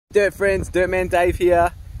Dirt friends, Dirtman Dave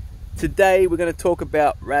here. Today we're going to talk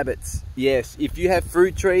about rabbits. Yes, if you have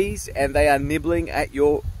fruit trees and they are nibbling at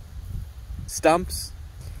your stumps,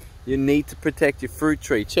 you need to protect your fruit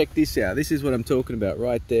tree. Check this out. This is what I'm talking about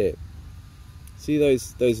right there. See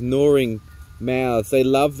those gnawing mouths? They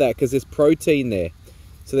love that because there's protein there.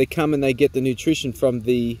 So they come and they get the nutrition from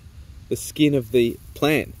the skin of the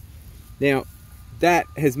plant. Now, that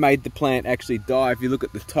has made the plant actually die. If you look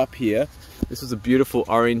at the top here, this was a beautiful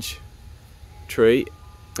orange tree.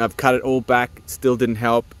 I've cut it all back, still didn't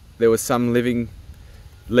help. There was some living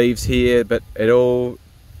leaves here, but it all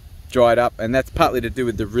dried up, and that's partly to do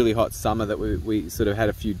with the really hot summer that we sort of had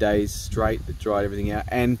a few days straight that dried everything out.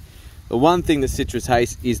 And the one thing that citrus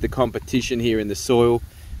hates is the competition here in the soil.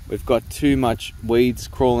 We've got too much weeds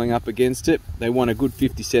crawling up against it. They want a good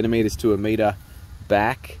 50 centimeters to a meter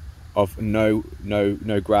back of no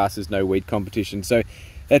grasses, no weed competition. So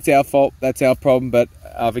that's our fault, that's our problem, but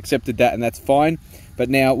I've accepted that and that's fine. But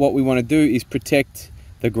now what we want to do is protect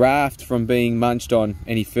the graft from being munched on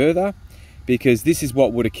any further, because this is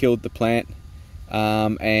what would have killed the plant,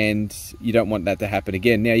 and you don't want that to happen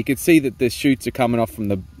again. Now you can see that the shoots are coming off from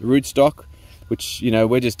the rootstock, which, you know,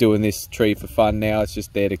 we're just doing this tree for fun now. It's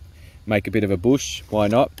just there to make a bit of a bush, why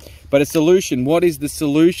not? But a solution, what is the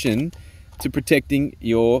solution to protecting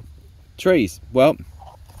your trees? Well,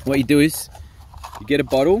 what you do is you get a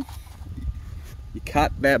bottle, you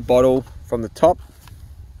cut that bottle from the top,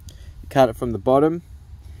 you cut it from the bottom,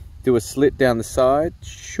 do a slit down the side,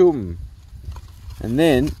 shoom, and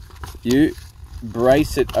then you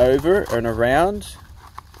brace it over and around,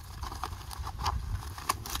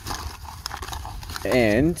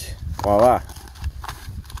 and voila.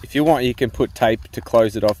 If you want, you can put tape to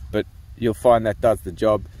close it off, but you'll find that does the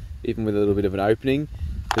job even with a little bit of an opening.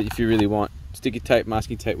 But if you really want, sticky tape,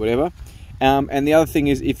 masking tape, whatever. And the other thing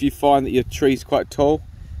is, if you find that your tree's quite tall,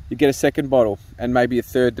 you get a second bottle and maybe a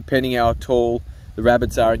third, depending how tall the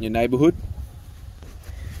rabbits are in your neighborhood.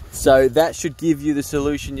 So that should give you the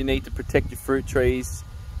solution you need to protect your fruit trees.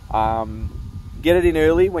 Get it in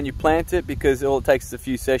early when you plant it, because all it takes is a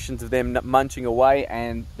few sessions of them munching away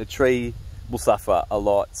and the tree will suffer a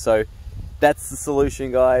lot. So that's the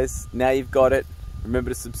solution, guys. Now you've got it. Remember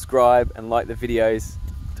to subscribe and like the videos.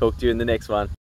 Talk to you in the next one.